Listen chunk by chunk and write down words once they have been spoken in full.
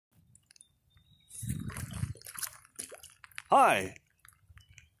Hi,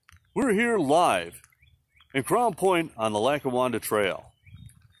 we're here live in Crown Point on the Lackawanna Trail.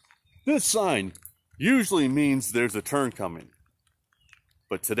 This sign usually means there's a turn coming,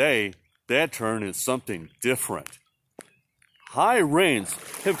 but today that turn is something different. High rains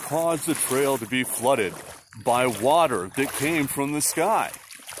have caused the trail to be flooded by water that came from the sky.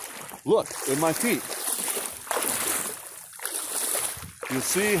 Look at my feet. You'll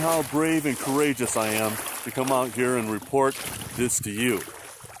see how brave and courageous I am to come out here and report this to you.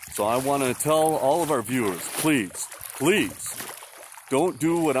 So I want to tell all of our viewers, please, don't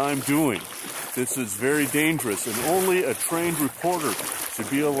do what I'm doing. This is very dangerous, and only a trained reporter should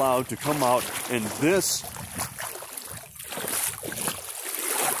be allowed to come out in this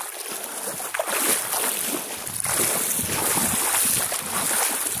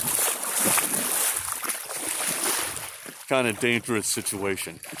kind of dangerous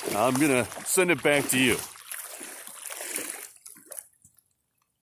situation. I'm going to send it back to you.